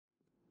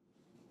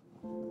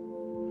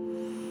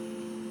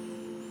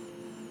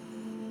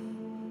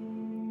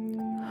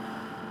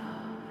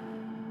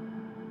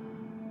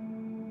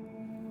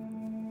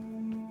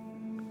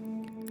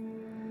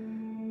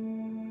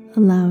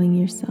allowing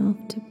yourself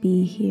to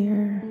be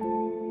here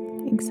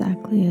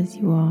exactly as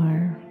you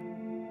are.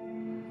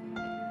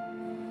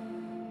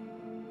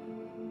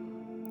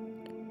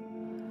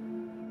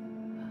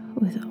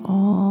 With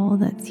all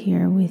that's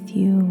here with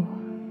you.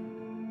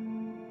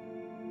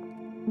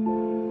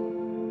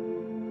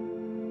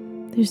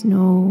 There's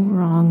no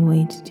wrong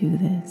way to do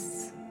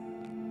this.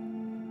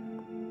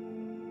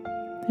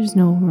 There's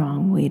no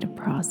wrong way to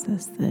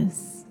process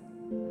this.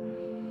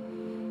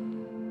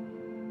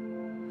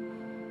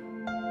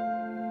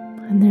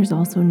 And there's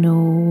also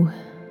no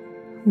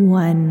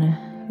one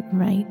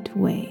right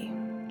way.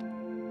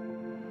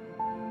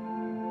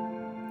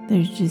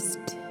 There's just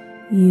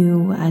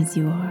you as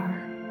you are.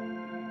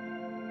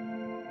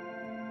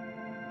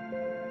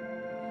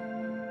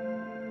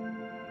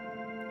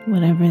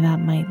 Whatever that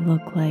might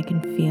look like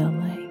and feel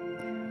like.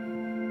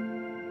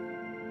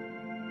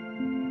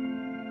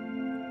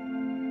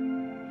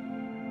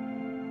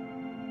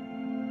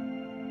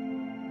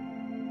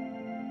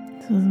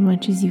 So as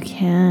much as you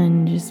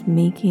can, just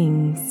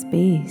making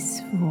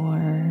space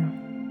for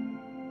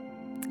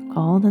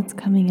all that's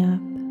coming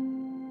up,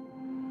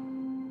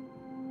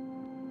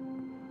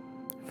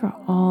 for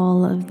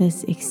all of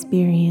this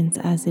experience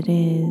as it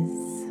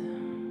is.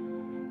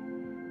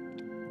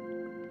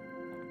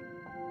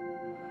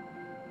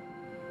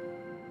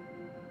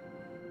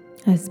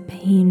 As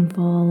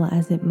painful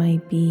as it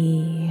might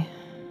be,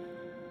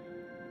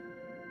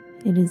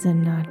 it is a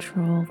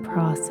natural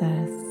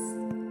process.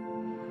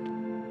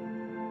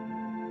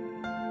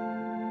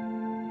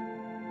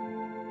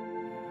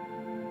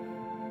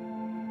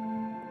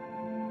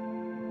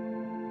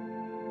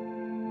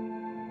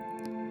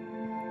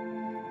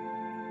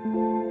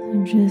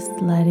 So just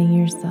letting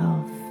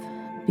yourself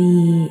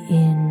be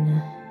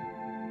in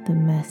the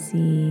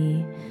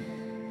messy,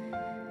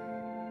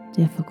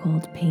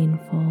 difficult,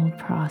 painful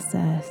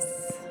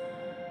process.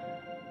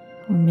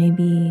 Or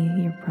maybe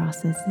your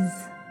process is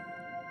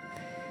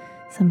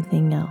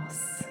something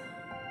else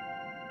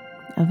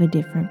of a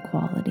different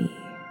quality.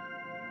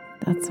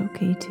 That's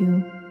okay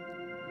too.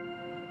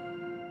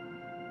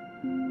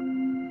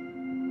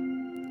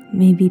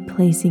 Maybe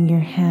placing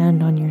your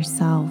hand on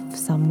yourself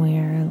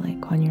somewhere,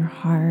 like on your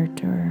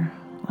heart or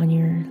on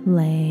your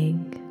leg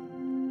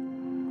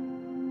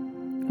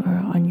or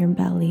on your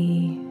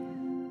belly,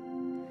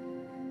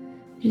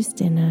 just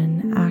in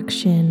an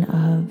action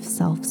of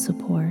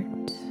self-support.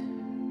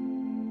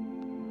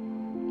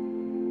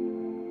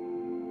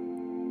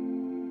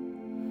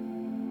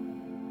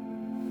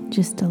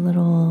 Just a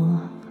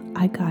little,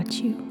 I got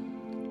you,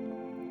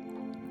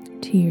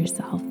 to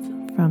yourself,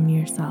 from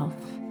yourself.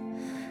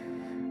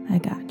 I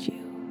got you.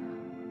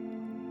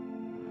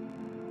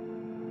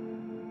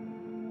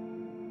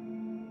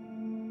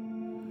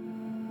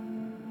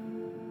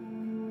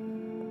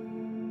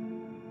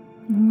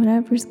 And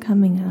whatever's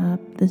coming up,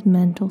 the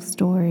mental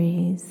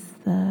stories,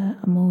 the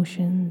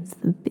emotions,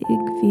 the big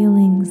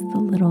feelings, the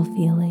little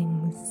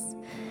feelings,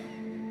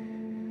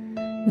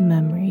 the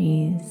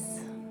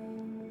memories,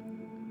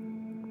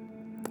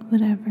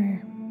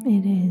 whatever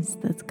it is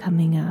that's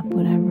coming up,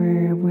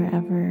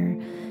 wherever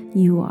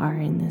you are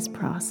in this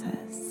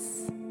process.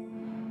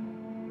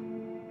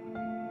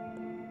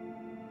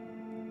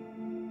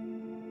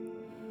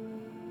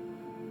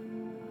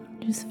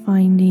 Just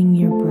finding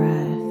your breath,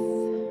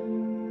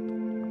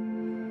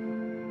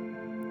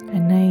 a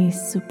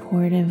nice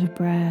supportive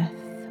breath,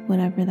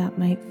 whatever that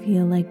might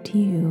feel like to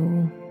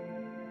you.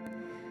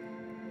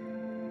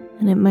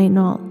 And it might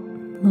not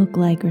look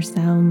like or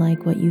sound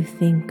like what you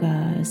think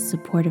a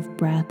supportive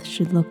breath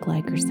should look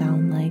like or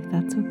sound like.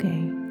 That's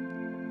okay.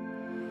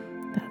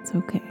 That's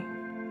okay.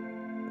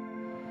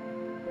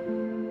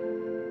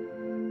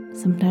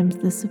 Sometimes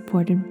the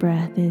supported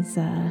breath is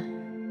a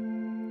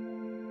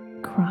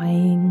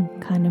crying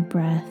kind of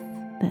breath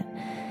that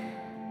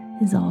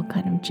is all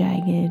kind of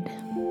jagged,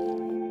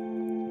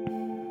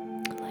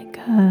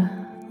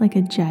 like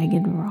a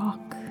jagged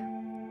rock.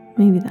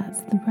 Maybe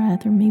that's the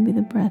breath, or maybe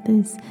the breath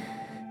is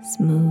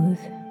smooth.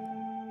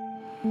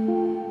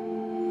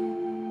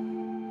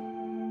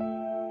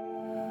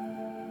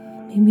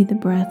 Maybe the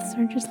breaths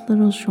are just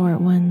little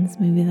short ones.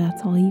 Maybe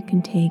that's all you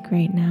can take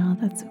right now.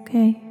 That's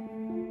okay.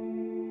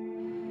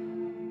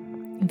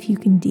 If you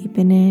can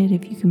deepen it,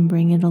 if you can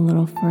bring it a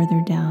little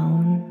further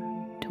down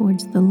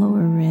towards the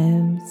lower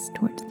ribs,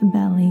 towards the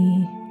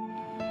belly,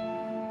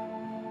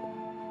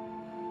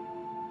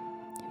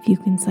 if you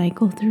can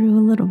cycle through a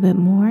little bit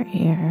more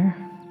air,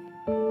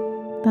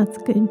 that's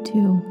good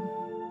too.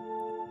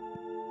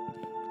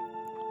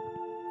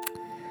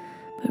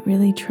 But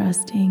really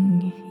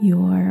trusting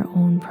your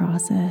own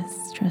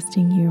process,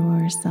 trusting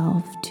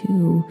yourself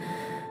to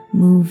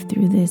move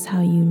through this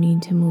how you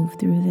need to move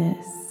through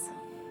this.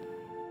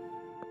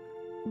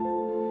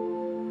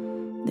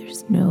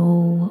 There's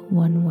no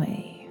one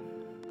way.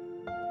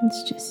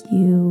 It's just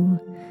you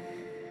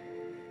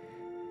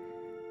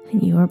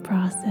and your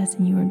process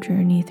and your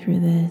journey through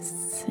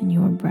this and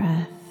your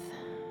breath.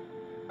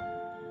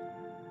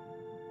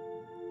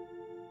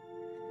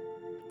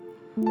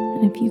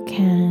 And if you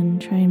can,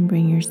 try and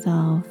bring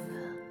yourself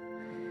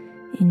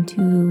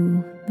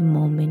into the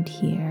moment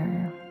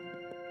here.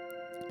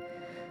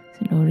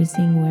 So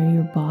noticing where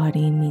your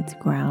body meets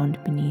ground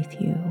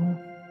beneath you.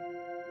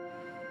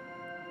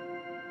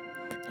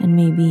 And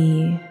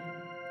maybe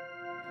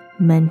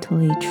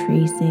mentally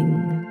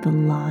tracing the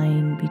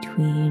line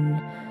between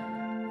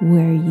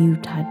where you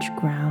touch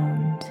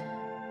ground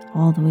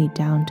all the way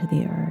down to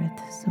the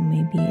earth. So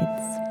maybe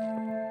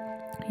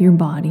it's your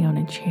body on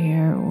a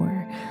chair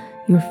or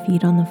your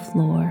feet on the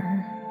floor.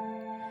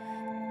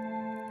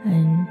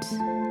 And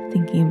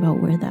thinking about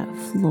where that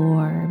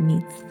floor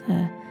meets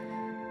the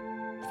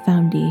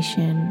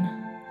foundation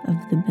of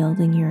the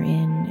building you're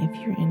in, if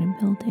you're in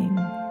a building.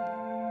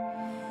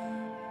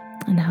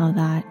 And how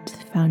that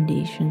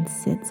foundation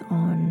sits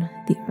on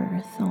the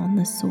earth, on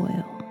the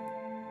soil.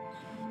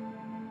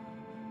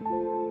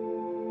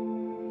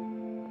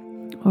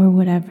 Or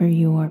whatever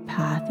your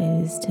path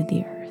is to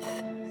the earth.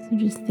 So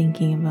just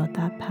thinking about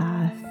that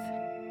path.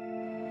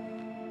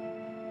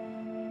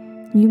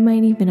 You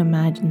might even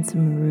imagine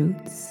some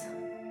roots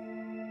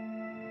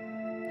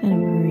kind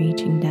of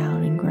reaching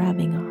down and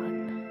grabbing on.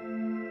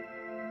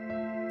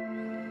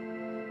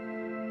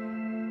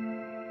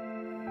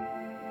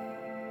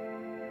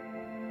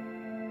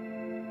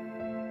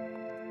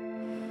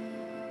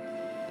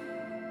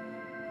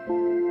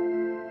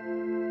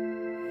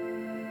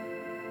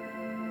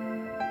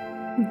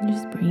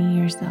 Just bringing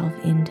yourself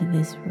into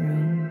this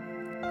room,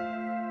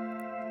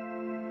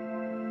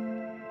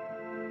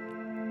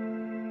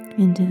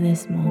 into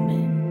this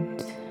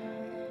moment.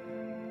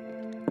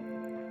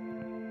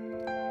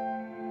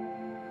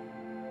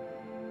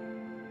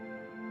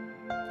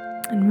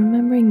 And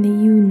remembering that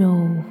you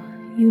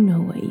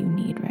know what you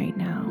need right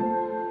now.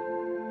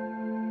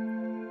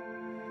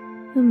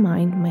 The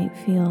mind might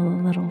feel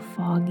a little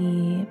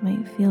foggy, it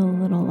might feel a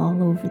little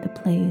all over the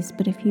place,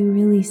 but if you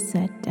really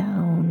set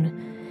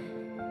down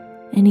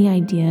any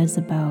ideas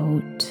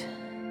about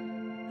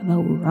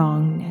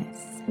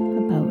wrongness,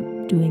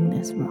 about doing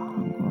this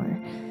wrong, or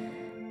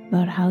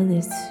about how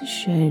this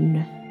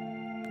should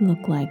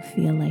look like,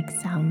 feel like,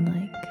 sound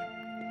like.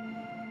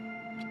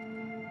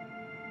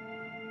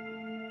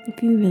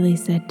 If you really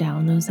set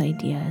down those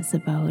ideas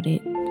about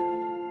it,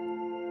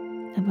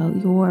 about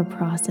your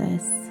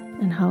process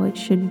and how it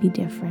should be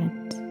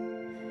different,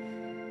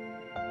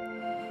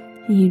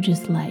 you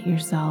just let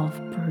yourself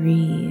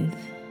breathe.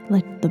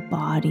 Let the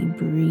body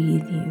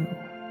breathe you.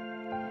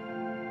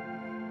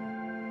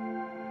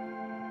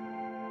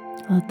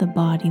 Let the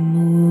body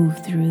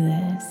move through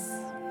this.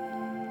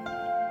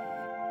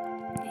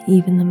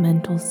 Even the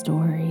mental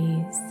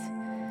stories,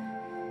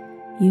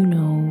 you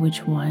know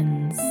which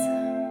ones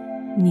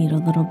need a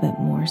little bit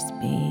more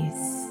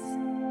space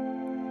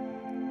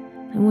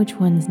and which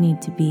ones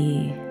need to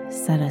be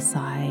set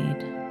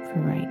aside for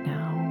right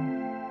now.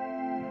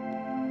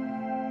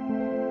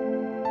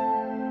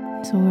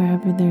 So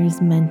wherever there's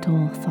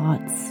mental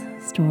thoughts,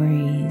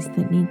 stories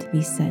that need to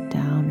be set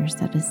down or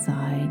set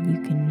aside,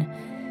 you can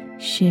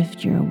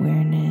shift your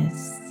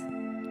awareness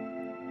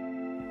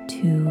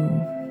to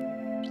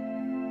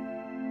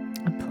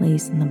a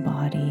place in the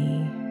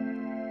body,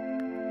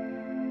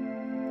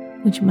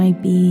 which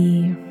might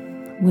be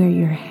where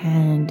your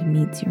hand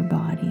meets your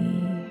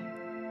body,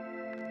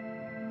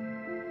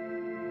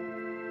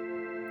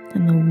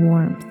 and the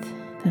warmth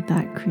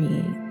that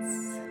creates.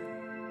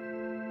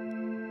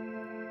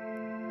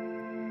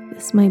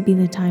 This might be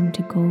the time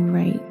to go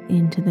right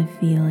into the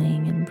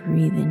feeling and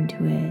breathe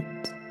into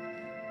it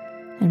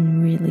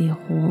and really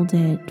hold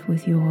it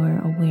with your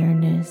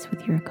awareness,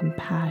 with your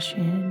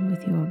compassion,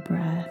 with your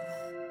breath.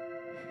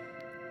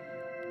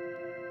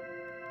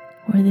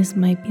 Or this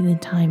might be the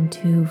time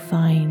to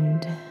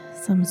find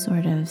some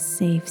sort of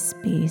safe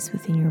space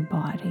within your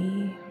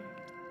body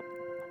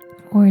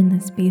or in the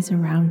space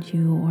around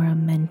you, or a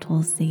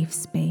mental safe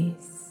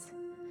space.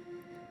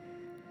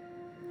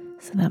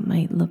 So that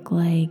might look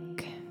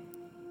like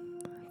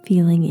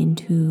feeling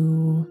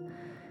into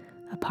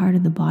a part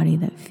of the body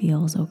that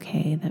feels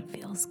okay, that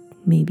feels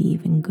maybe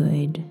even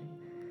good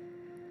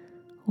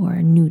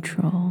or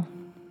neutral.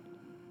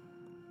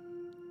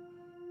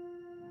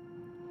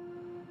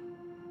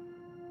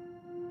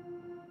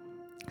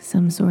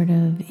 Some sort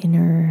of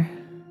inner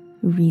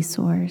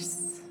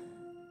resource.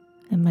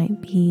 It might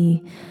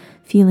be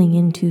feeling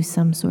into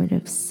some sort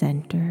of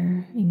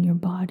center in your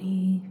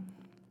body.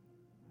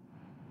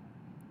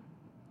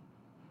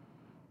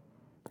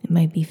 It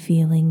might be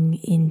feeling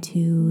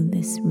into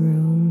this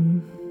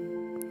room,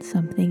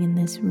 something in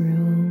this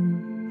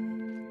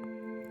room,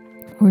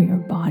 or your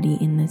body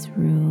in this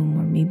room,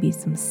 or maybe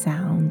some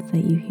sounds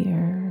that you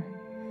hear.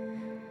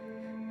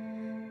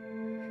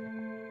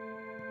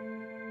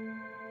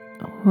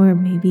 Or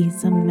maybe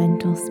some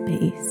mental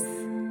space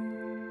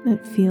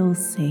that feels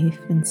safe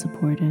and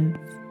supportive.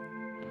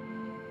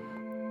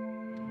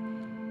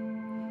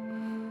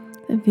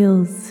 That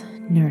feels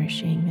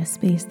nourishing, a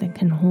space that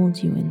can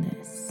hold you in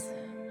this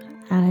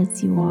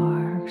as you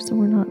are. So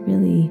we're not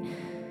really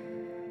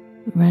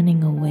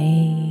running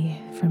away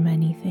from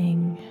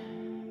anything.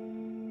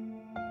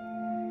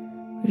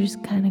 We're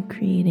just kind of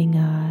creating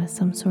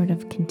some sort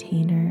of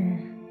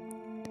container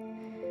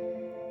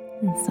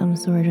and some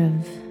sort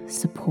of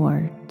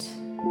support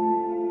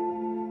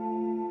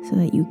so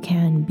that you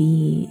can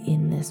be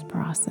in this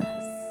process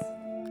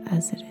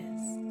as it is.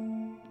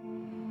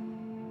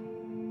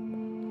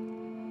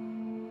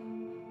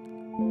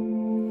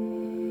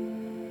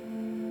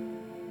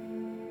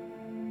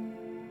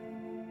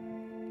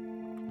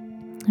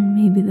 And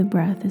maybe the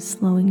breath is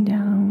slowing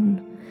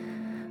down,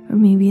 or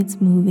maybe it's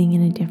moving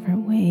in a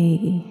different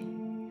way.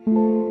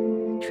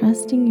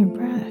 Trusting your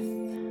breath.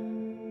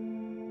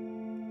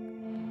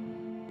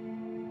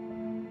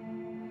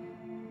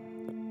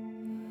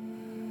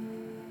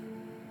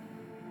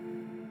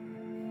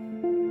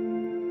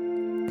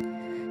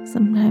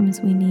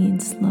 Sometimes we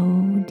need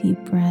slow, deep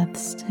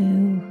breaths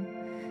to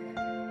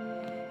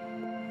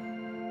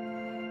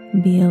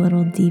be a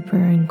little deeper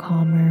and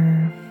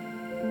calmer.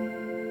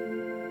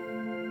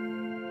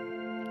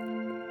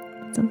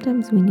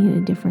 Sometimes we need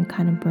a different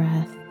kind of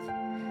breath,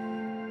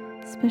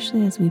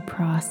 especially as we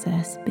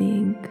process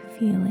big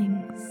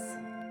feelings,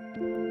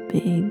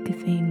 big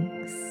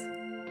things,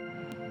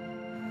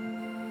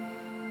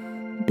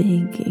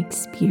 big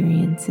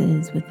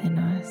experiences within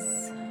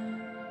us.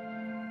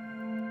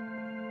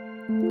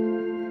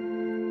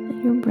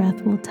 Your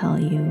breath will tell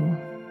you.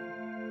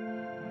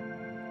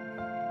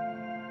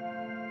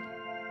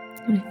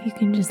 And if you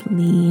can just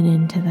lean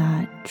into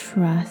that,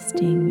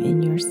 trusting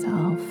in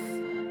yourself.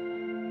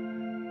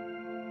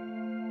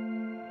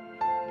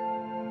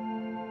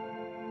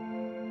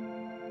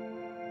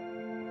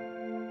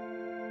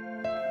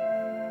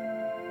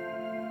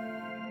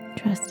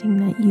 Trusting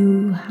that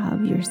you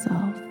have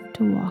yourself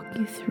to walk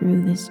you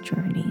through this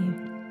journey.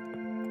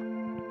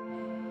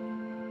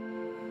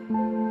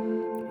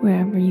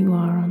 Wherever you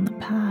are on the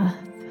path.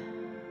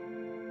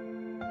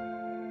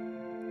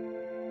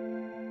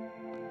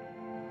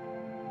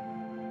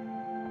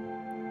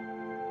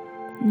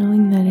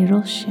 Knowing that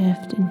it'll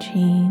shift and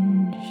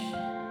change.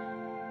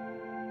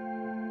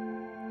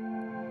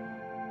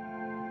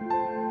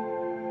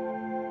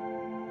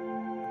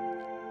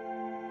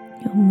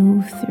 You'll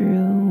move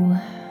through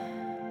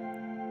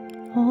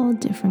all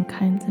different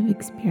kinds of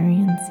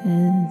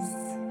experiences.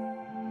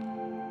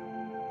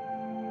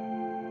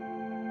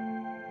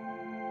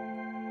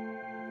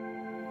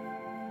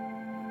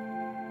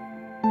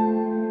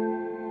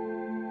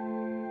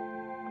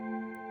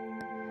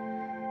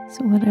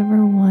 So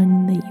whatever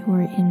one that you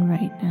are in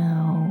right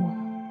now,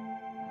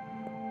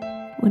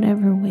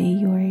 whatever way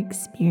you are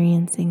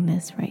experiencing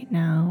this right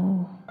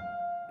now,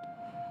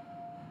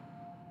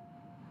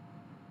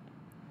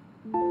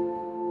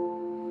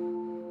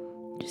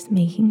 just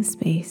making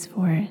space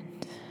for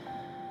it.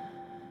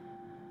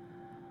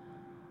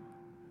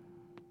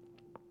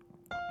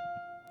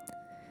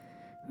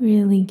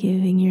 Really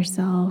giving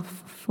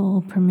yourself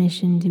full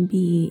permission to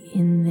be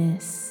in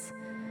this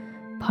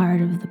part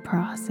of the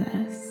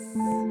process.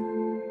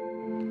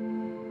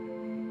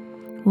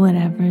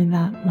 Whatever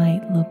that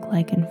might look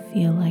like and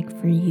feel like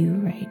for you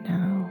right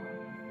now.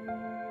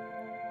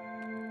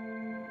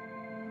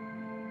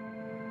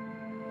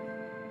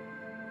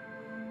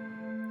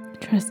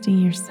 Trusting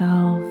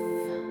yourself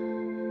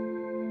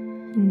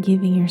and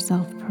giving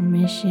yourself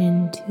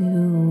permission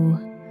to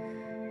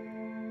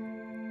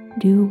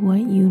do what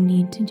you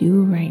need to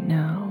do right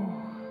now.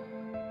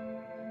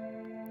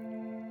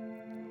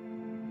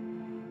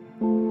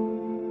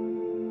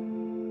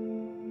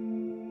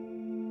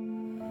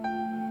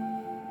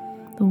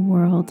 The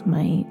world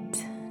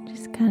might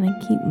just kind of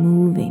keep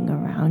moving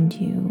around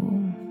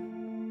you.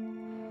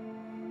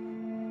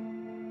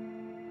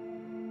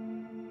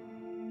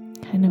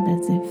 Kind of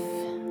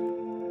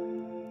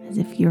as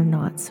if you're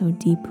not so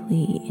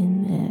deeply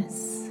in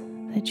this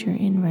that you're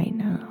in right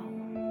now.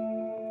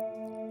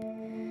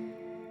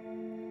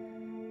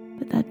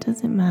 But that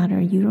doesn't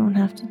matter. You don't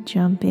have to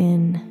jump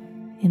in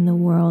the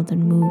world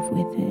and move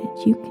with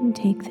it. You can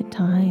take the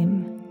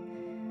time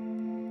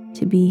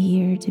to be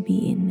here, to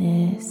be in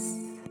this.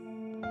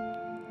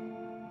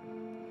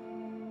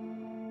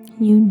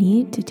 You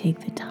need to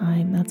take the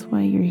time. That's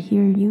why you're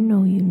here. You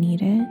know you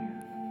need it.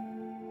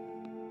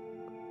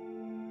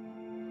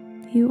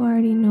 You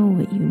already know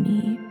what you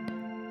need.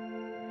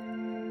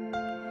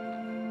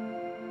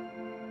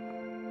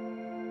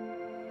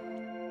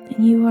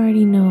 And you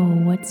already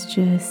know what's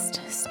just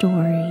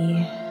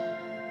story.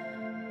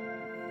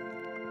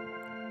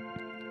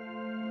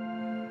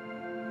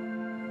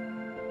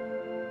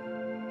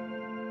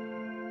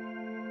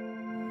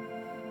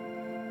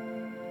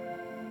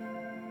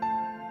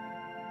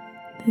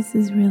 This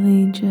is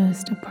really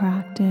just a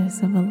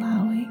practice of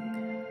allowing.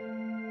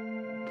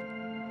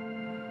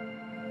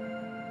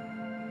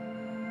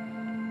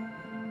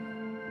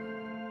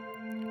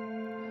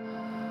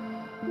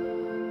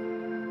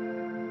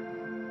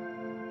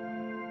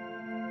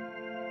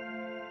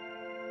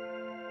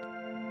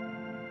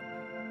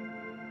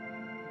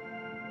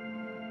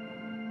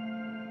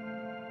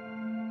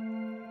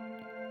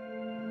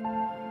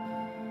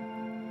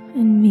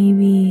 And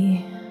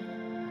maybe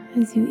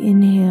as you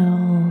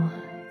inhale,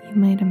 you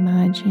might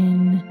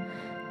imagine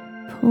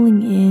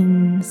pulling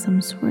in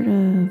some sort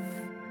of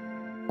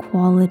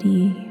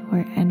quality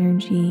or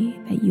energy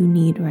that you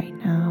need right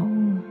now.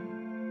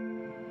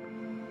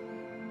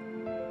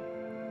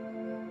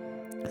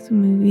 So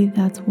maybe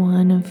that's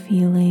one of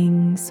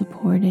feeling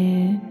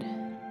supported,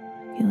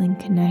 feeling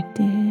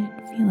connected,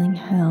 feeling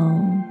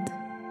held.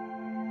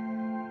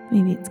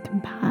 Maybe it's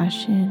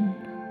compassion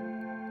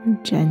or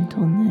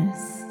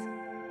gentleness.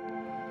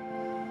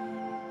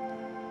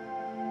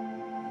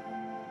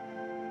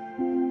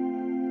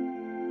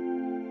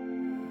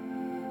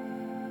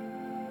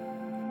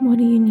 What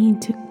do you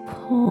need to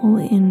pull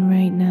in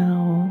right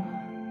now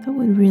that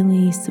would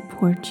really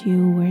support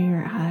you where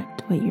you're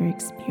at, what your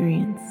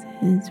experience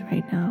is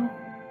right now?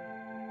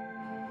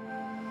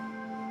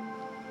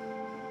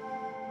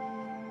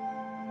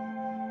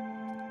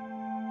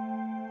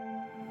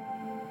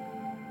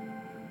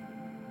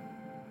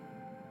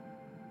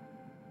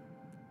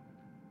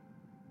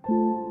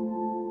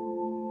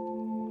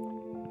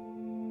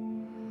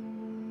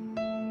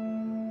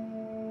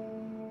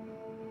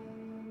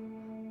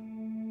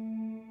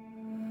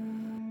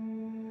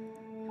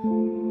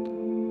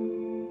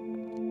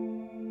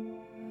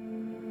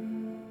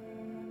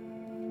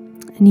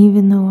 And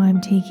even though I'm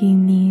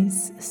taking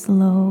these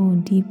slow,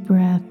 deep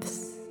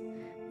breaths,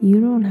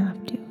 you don't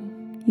have to.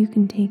 You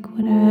can take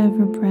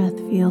whatever breath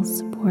feels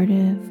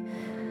supportive,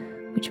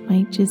 which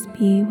might just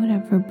be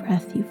whatever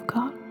breath you've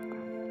got.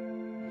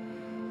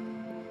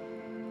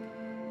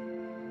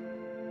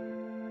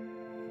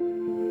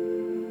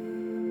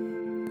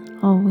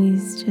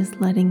 Always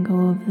just letting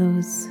go of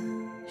those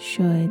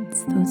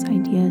shoulds, those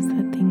ideas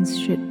that things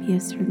should be a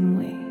certain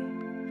way.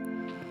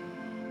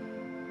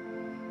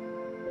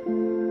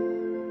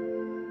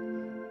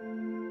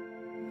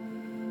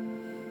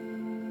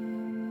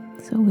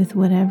 So with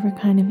whatever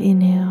kind of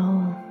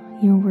inhale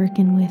you're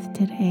working with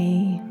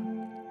today,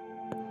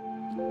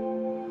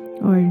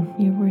 or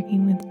you're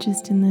working with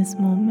just in this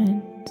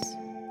moment,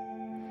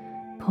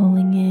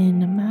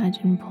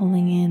 imagine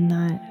pulling in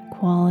that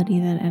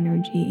quality, that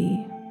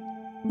energy,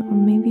 or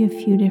maybe a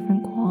few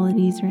different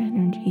qualities or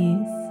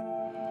energies.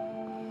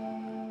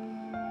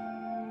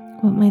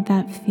 What might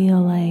that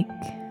feel like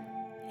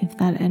if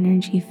that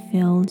energy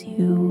filled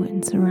you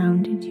and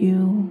surrounded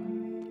you?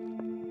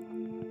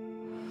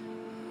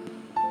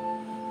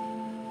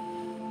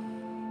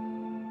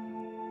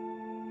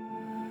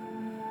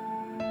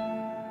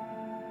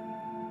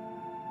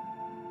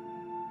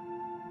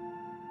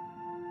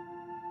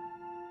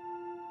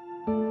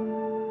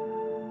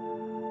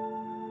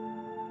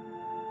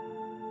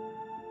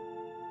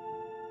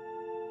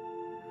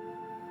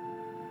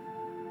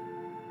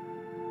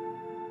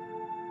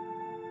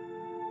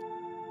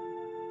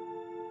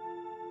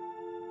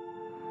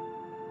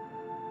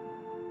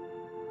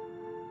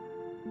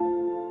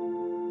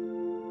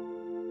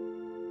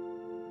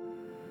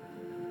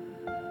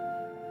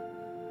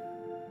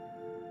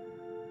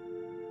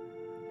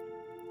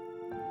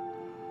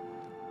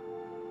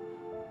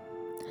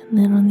 And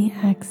then on the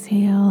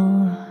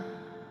exhales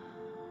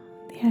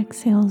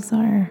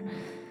are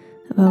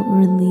about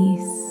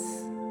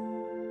release.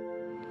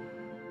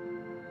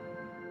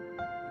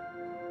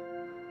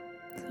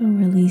 So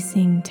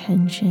releasing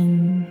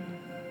tension,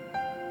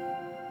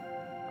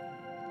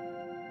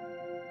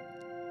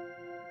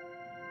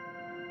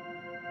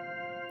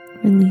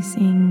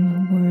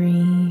 releasing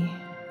worry,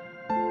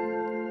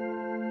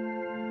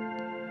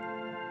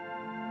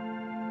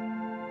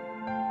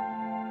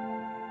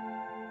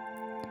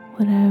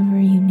 whatever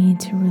you need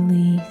to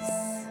release.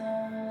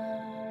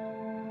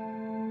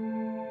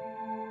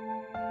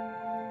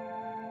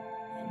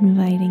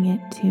 Inviting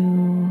it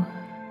to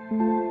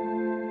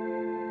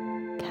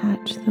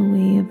catch the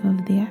wave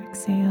of the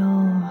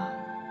exhale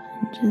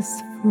and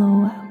just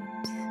flow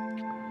out.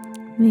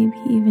 Maybe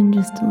even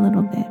just a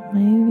little bit,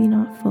 maybe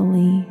not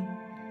fully,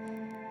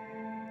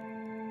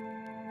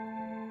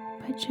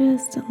 but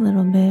just a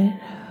little bit.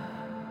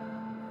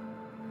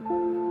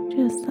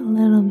 Just a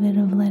little bit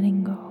of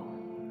letting go.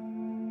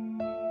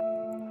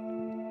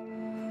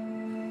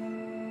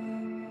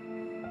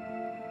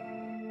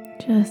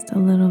 Just a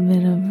little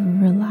bit of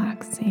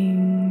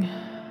relaxing.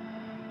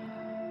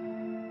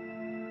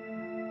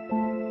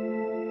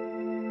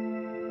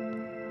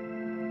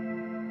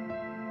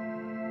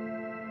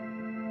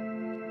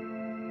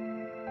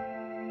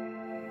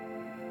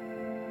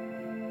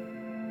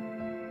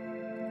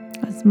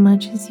 As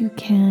much as you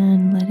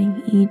can,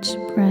 letting each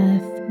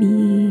breath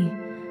be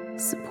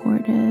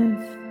supportive.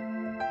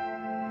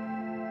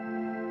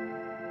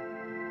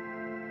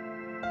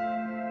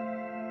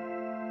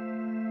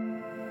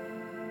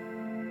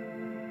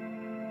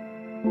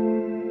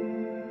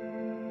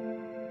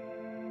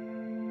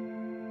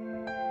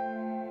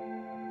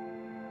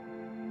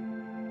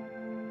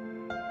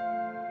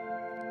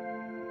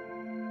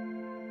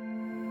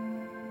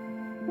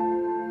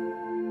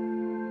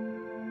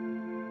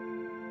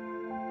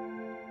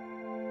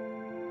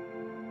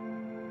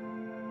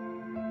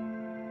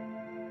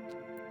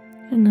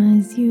 And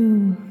as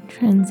you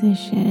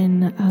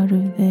transition out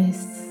of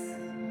this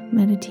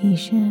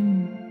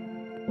meditation,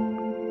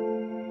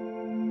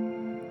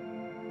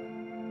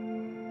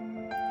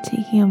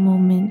 taking a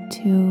moment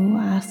to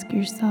ask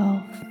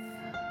yourself,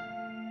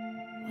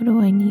 what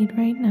do I need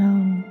right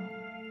now?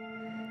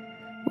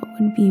 What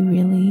would be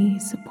really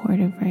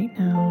supportive right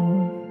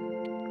now?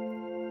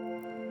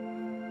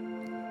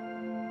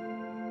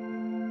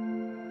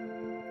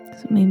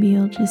 So maybe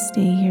you'll just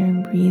stay here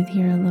and breathe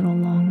here a little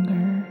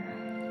longer.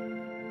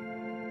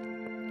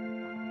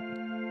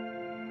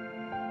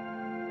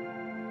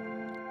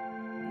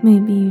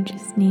 Maybe you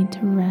just need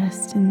to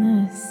rest in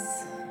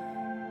this,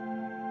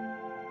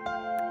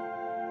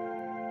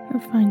 or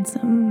find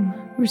some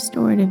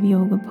restorative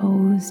yoga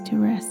pose to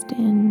rest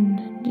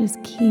in.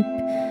 Just keep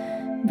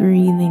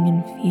breathing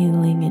and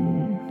feeling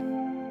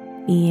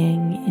and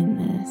being in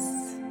this.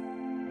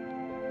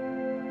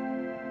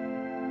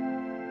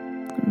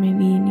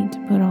 Maybe you need to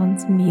put on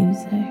some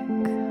music.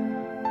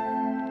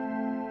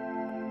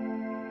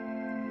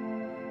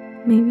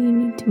 Maybe you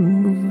need to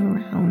move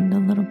around a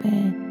little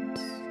bit,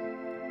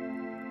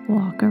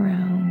 walk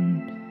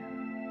around,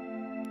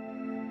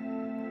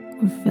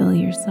 or fill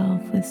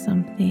yourself with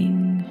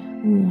something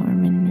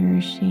warm and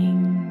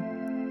nourishing,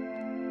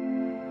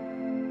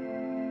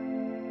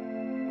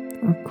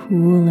 or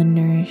cool and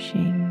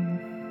nourishing.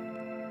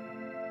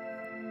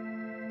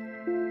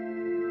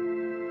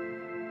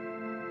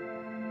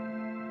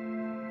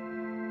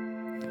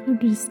 Or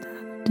just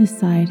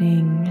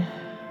deciding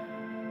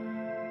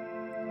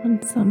on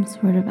some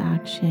sort of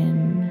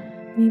action,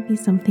 maybe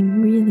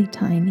something really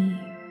tiny,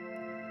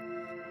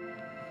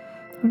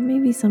 or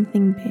maybe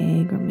something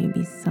big, or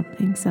maybe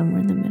something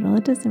somewhere in the middle.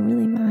 It doesn't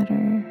really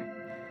matter.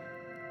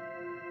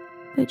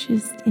 But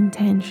just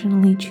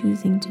intentionally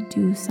choosing to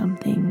do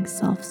something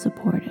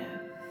self-supportive.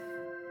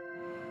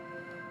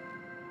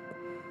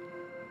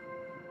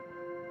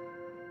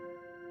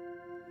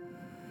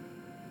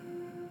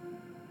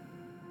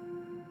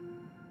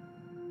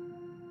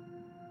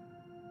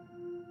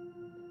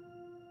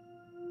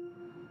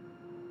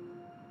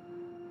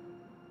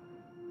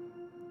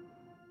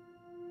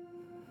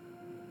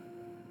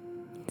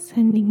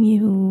 Sending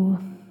you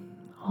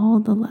all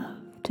the love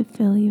to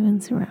fill you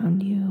and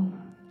surround you.